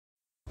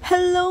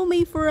Hello,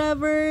 May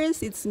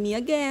Forevers! It's me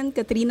again,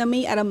 Katrina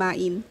Mae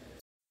Aramain.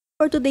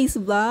 For today's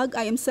vlog,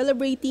 I am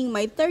celebrating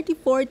my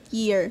 34th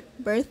year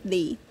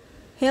birthday,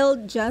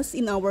 held just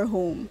in our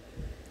home.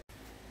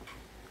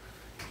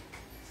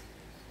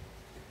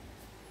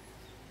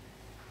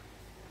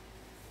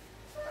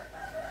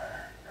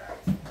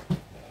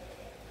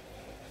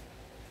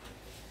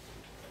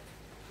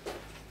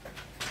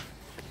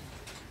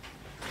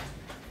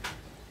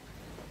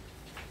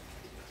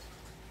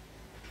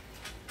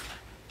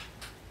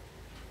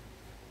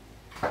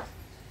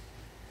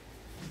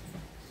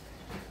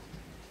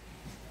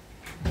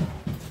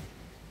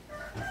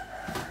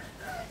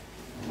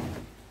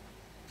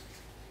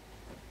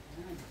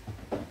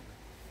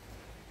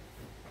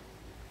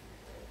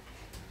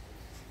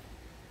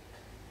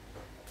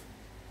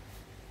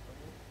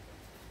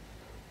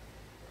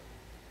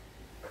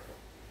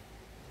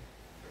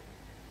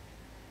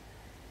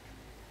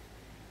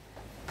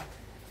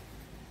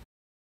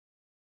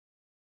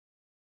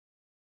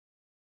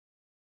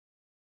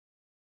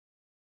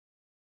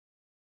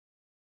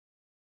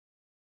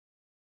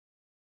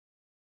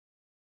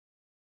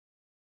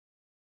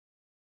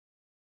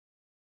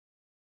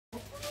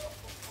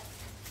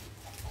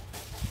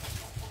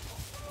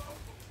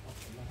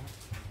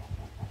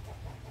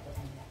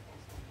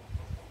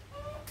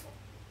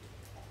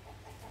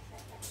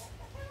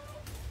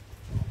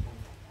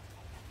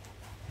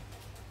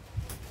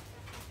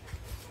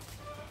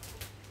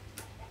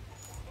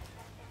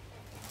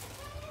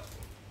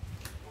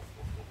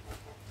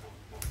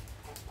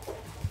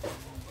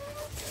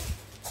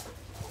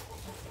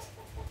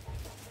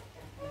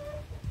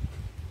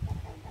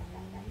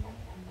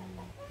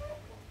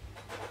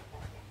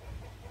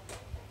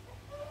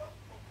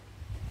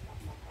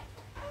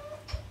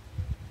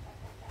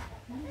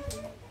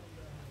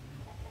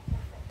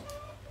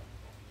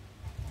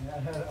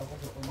 Ako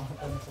sa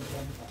pumakatan sa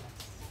planta.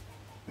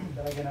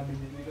 Talaga namin,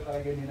 hindi ko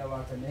talaga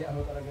ninawakan. Ako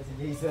talaga si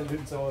Jason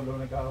dun solo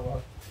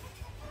nag-awak.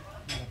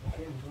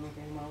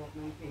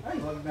 Ay,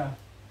 wag na.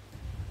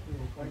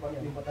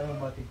 Hindi pa tayo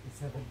matigtis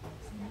sa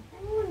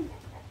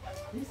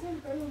Jason,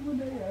 kaya mo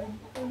na yan.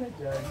 Ito na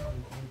dyan.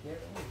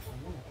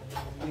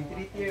 Yung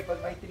 3 tier, pag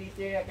may 3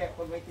 tier,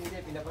 pag may 3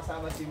 tier,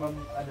 pinapasama si Ma'am,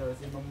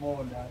 si Ma'am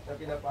Mona.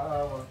 Ito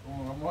pinapahawak.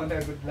 Ma'am Mona,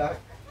 good luck.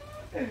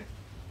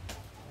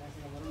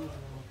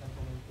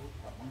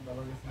 Ang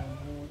talaga si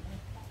Ma'am Mona.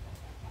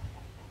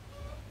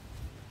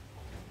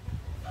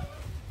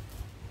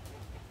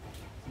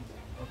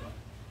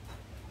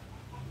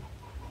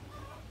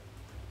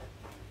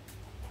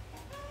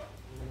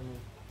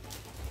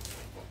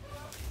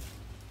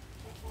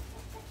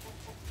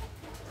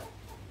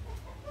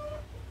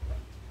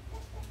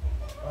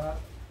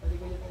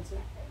 Ko yun answer.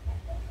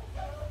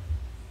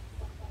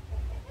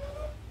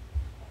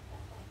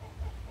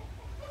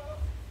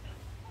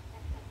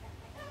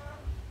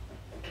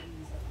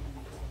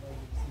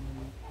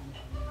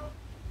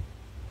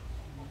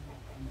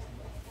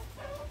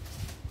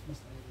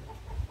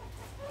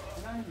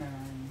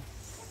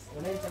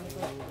 Wala yung kami ko.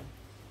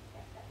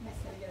 Mas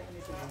nalagyan ako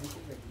nito.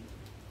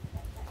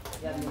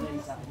 Yan, yun na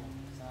yung sa akin.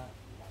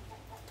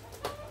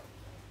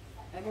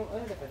 Ay mo,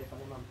 ano na pwede pa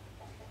ni Ma'am?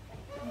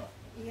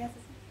 Yes.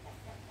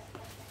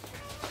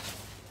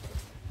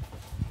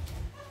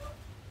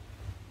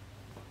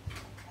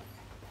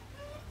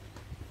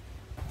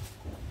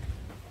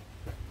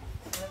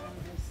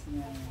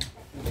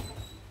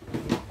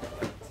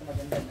 Sa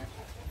maganda na.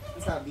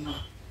 Sabi.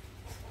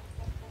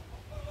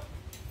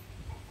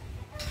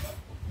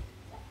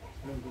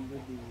 Ang ganda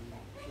din.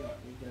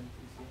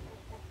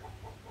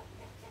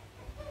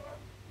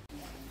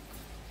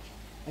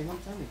 Ay, Ma'am,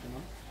 saan ito,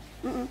 Ma'am?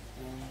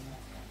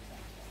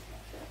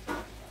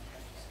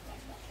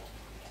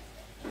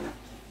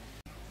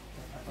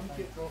 Thank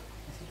you po.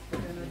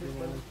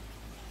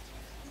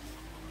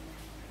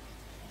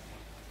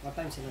 What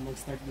time sila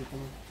mag-start dito,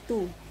 Ma'am?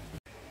 2.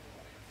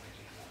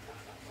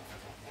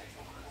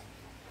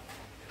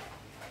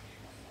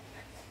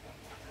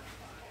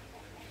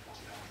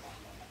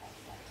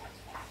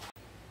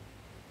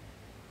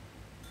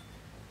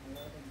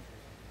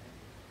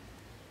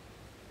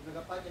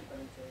 Nagapagyan pa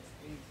rin sa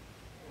space.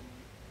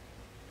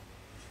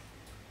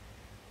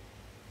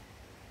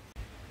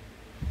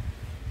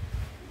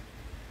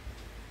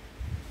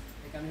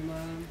 Ay kami,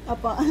 Ma'am.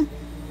 Apa.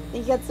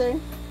 Thank you, sir.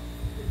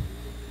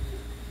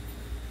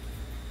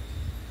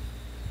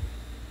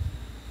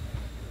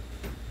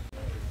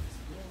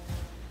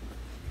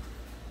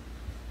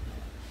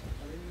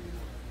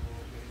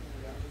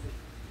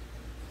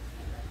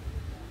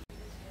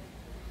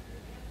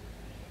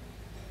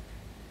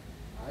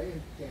 Ay,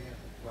 kaya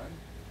kuan.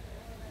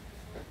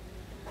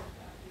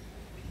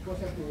 Ko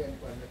sa tuyan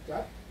kuan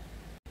nag-chat.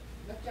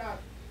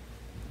 Nag-chat.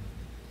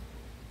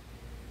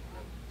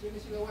 Sino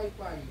sila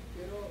wifi,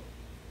 pero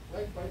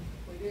wifi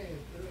pwede,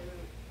 pero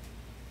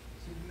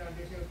signal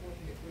de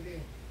cellphone hindi pwede.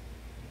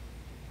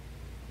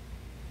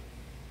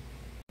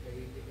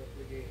 Kaya hindi ka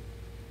pwede.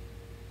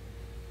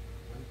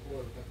 Ang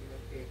call, kasi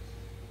ng text,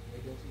 may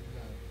daw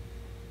signal.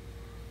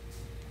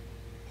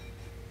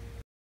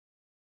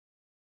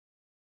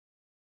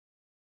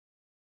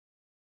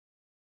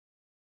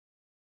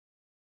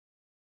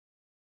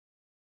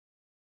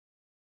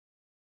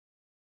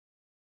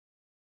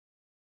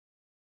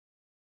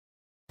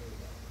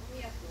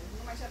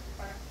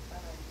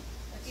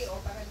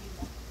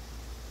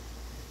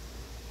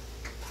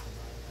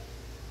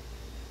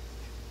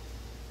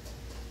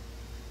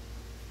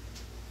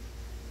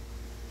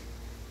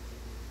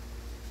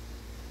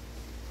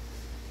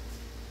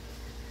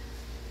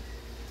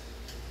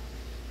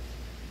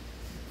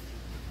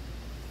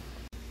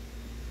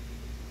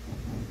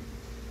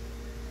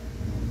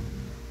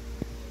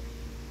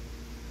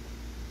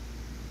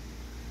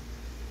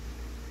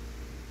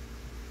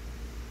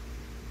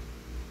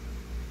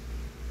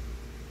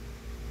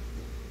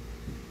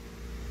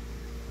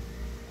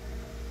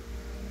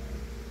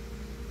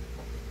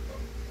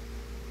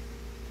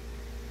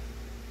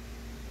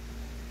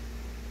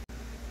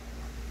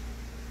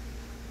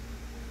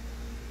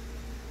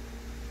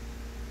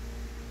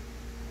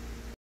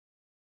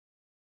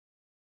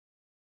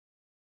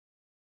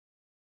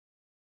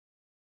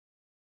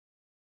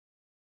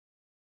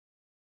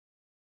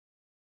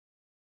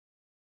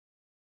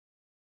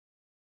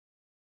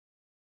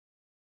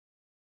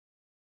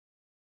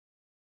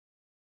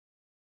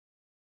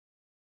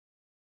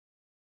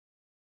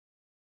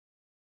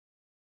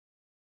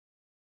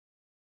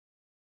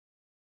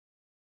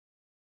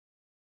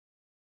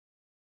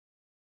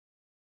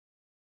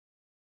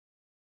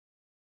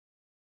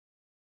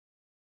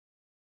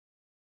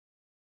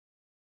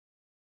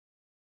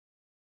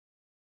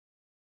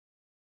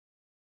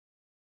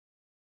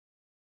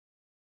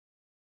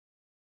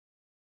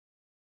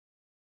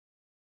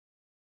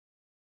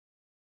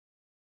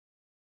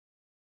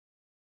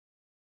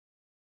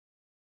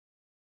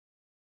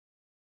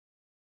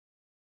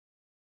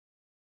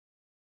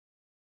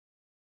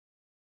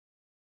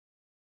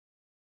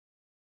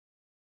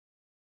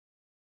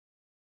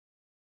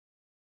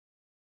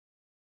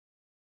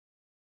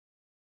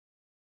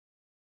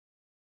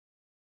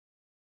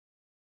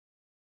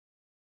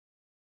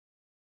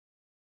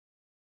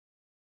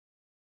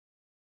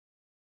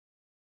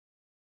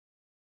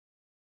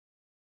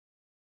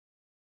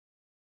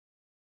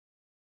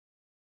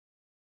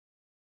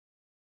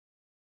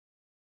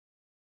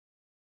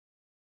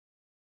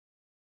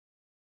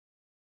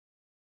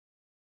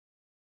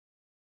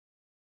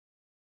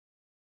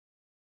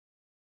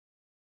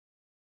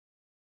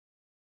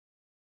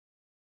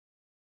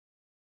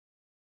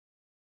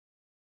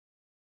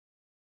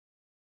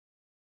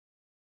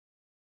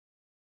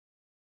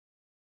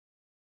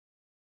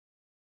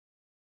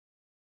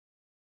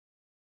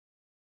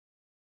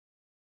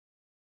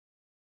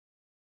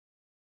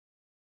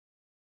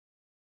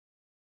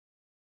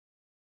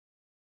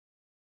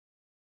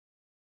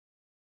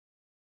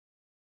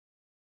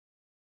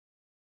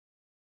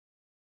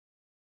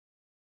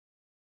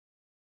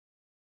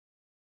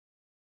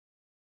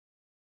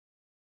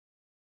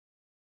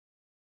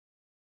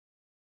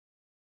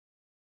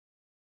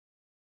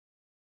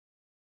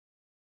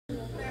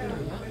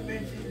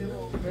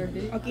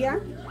 Okay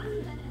ah?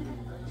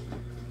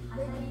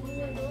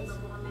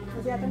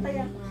 Masyatan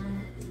tayo.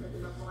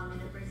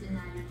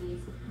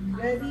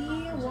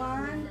 Ready?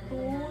 1,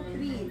 2,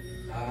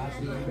 3.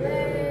 Happy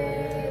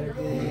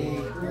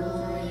birthday to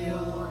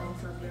you.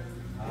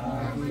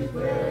 Happy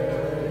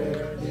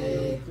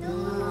birthday to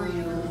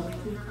you.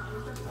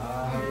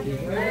 Happy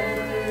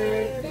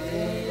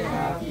birthday,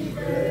 happy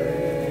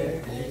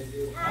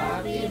birthday,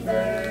 happy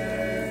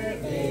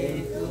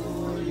birthday to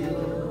you.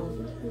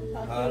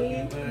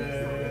 Happy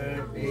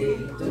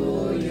birthday to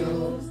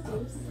you.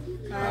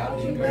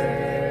 Happy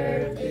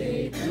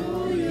birthday to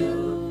you.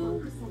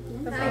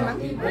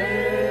 Happy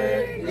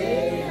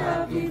birthday,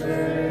 happy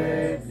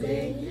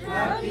birthday,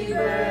 happy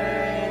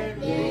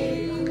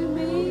birthday to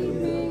me.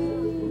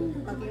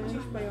 Okay,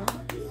 wish pa yun.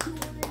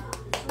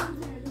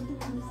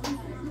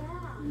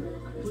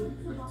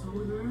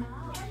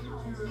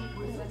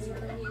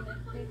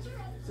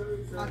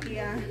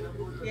 Okay ah.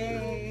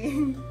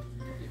 Yay!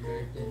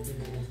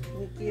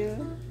 Thank you.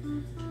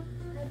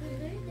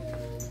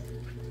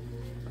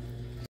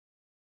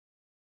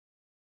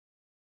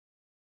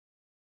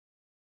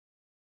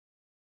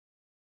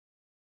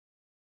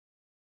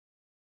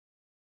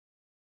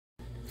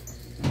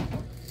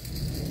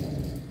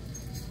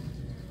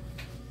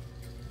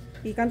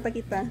 Ikanta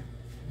kita.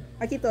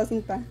 Aki to,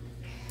 sinta.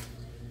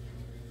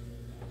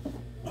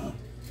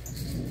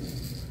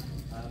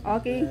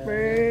 Okay,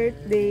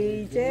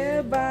 birthday,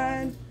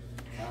 Jeban.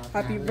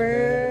 Happy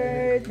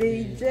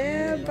birthday,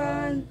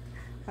 Jeban.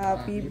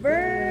 Happy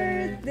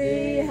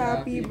birthday,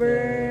 happy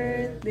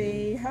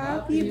birthday,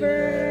 happy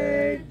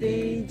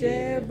birthday,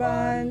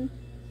 Jeban.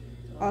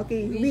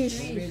 Okay, wish.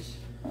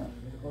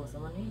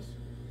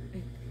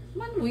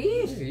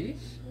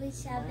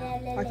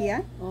 Okay,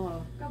 ah?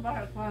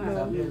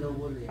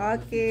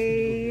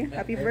 Okay,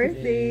 happy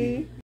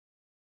birthday.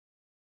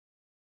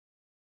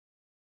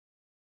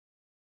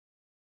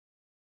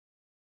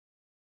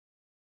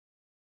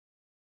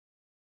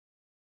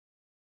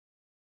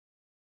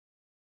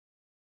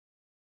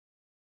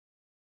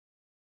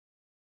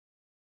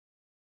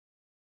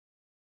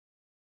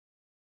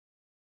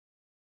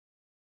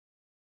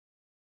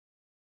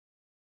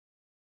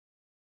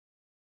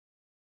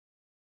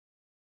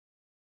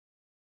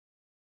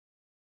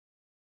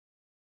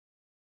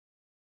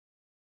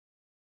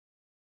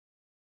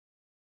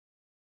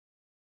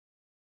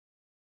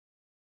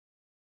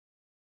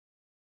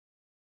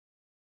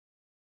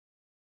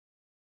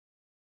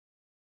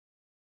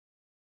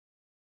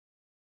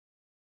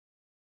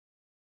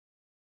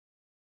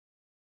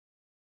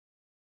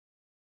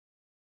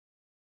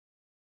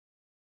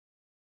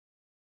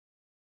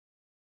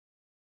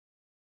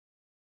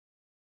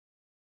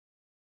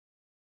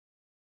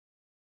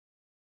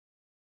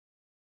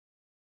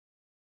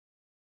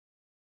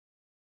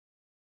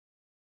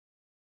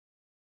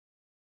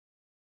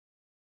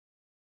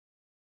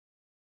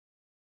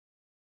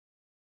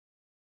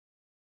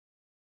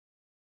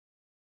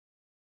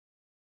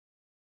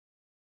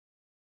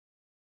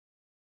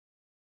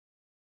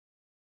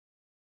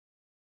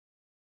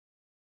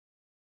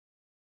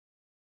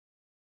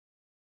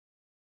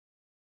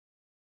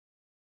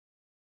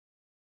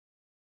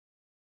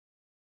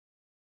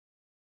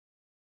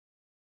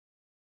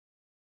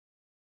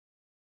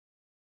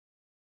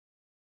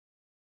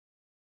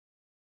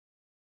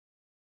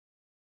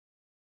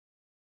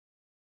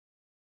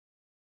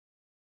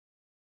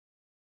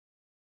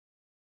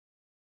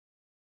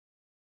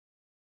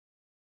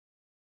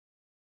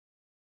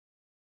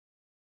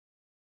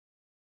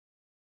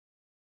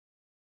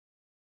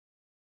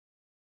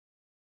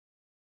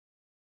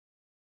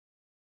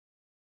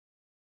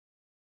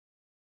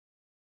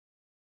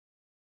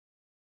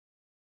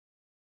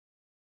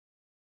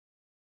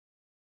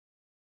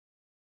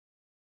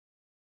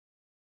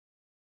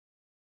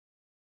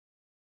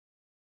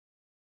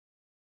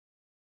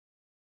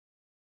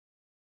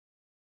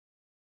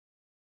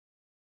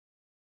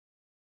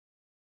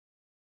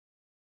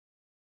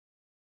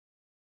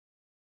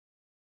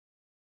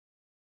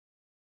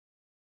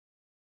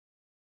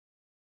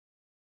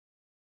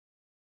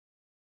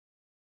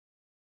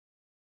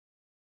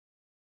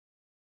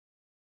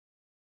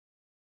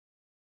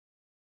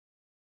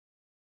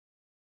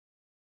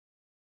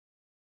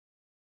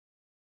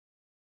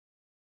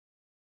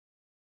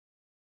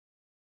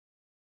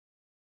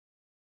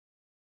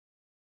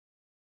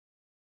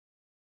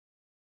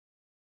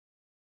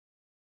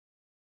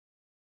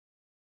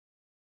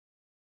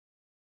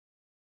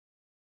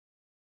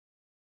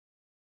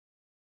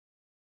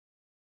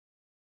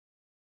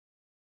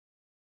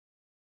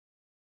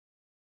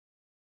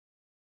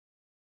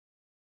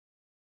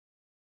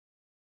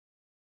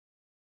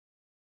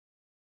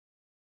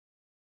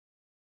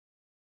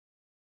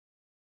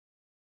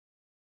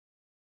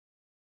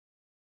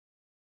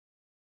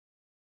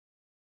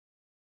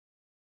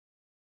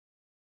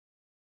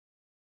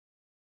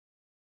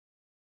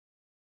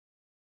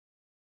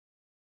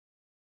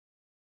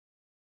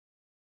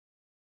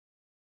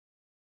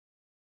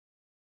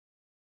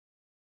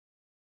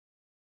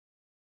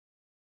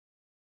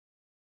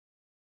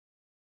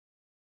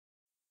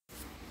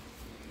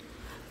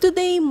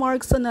 Today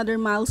marks another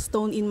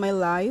milestone in my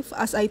life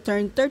as I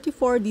turned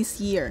 34 this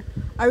year,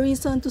 a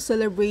reason to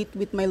celebrate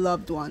with my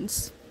loved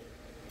ones.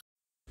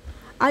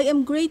 I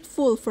am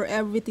grateful for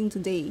everything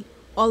today.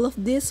 All of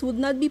this would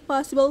not be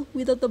possible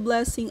without the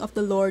blessing of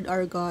the Lord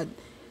our God.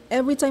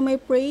 Every time I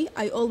pray,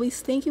 I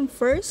always thank Him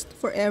first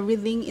for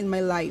everything in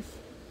my life.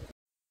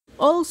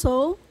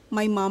 Also,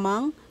 my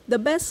Mamang, the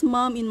best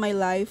mom in my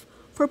life,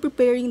 for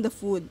preparing the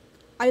food.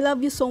 I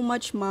love you so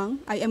much,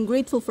 Mang. I am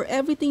grateful for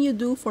everything you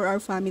do for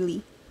our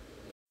family.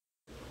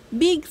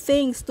 Big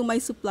thanks to my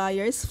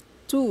suppliers,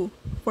 too,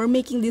 for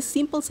making this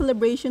simple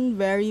celebration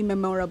very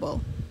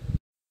memorable.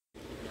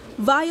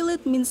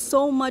 Violet means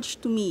so much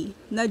to me,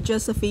 not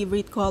just a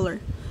favorite color.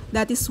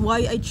 That is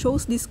why I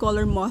chose this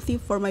color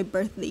motif for my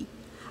birthday.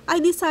 I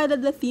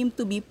decided the theme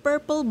to be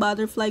Purple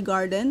Butterfly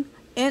Garden,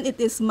 and it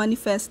is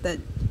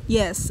manifested.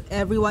 Yes,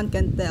 everyone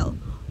can tell.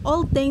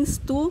 All thanks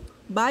to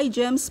Buy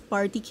Gems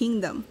Party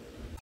Kingdom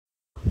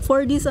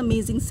for this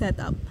amazing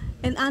setup,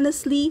 and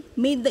honestly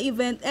made the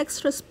event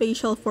extra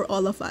special for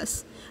all of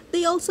us.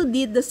 They also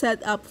did the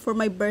setup for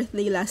my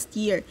birthday last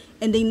year,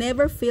 and they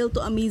never failed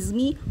to amaze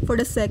me for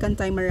the second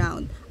time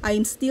around. I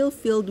am still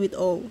filled with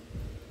awe.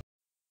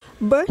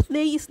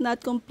 Birthday is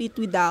not complete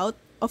without,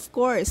 of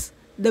course,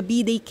 the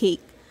bday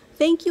cake.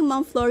 Thank you,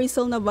 Ma'am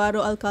Florisel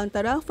Navarro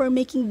Alcantara, for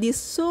making this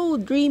so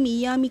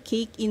dreamy, yummy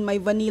cake in my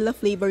vanilla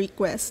flavor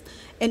request,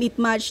 and it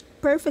matched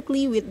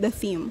perfectly with the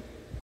theme.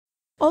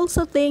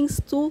 Also,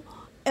 thanks to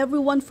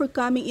everyone for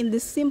coming in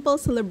this simple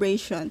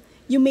celebration.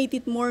 You made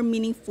it more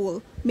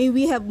meaningful. May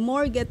we have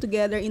more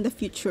get-together in the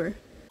future.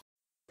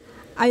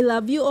 I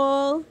love you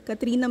all.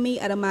 Katrina Mae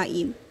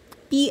Aramain.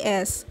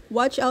 P.S.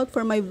 Watch out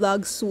for my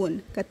vlog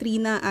soon.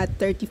 Katrina at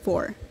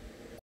 34.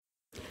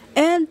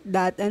 And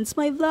that ends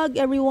my vlog,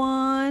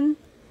 everyone.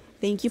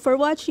 Thank you for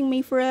watching,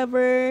 my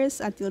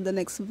forevers. Until the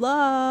next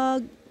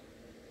vlog.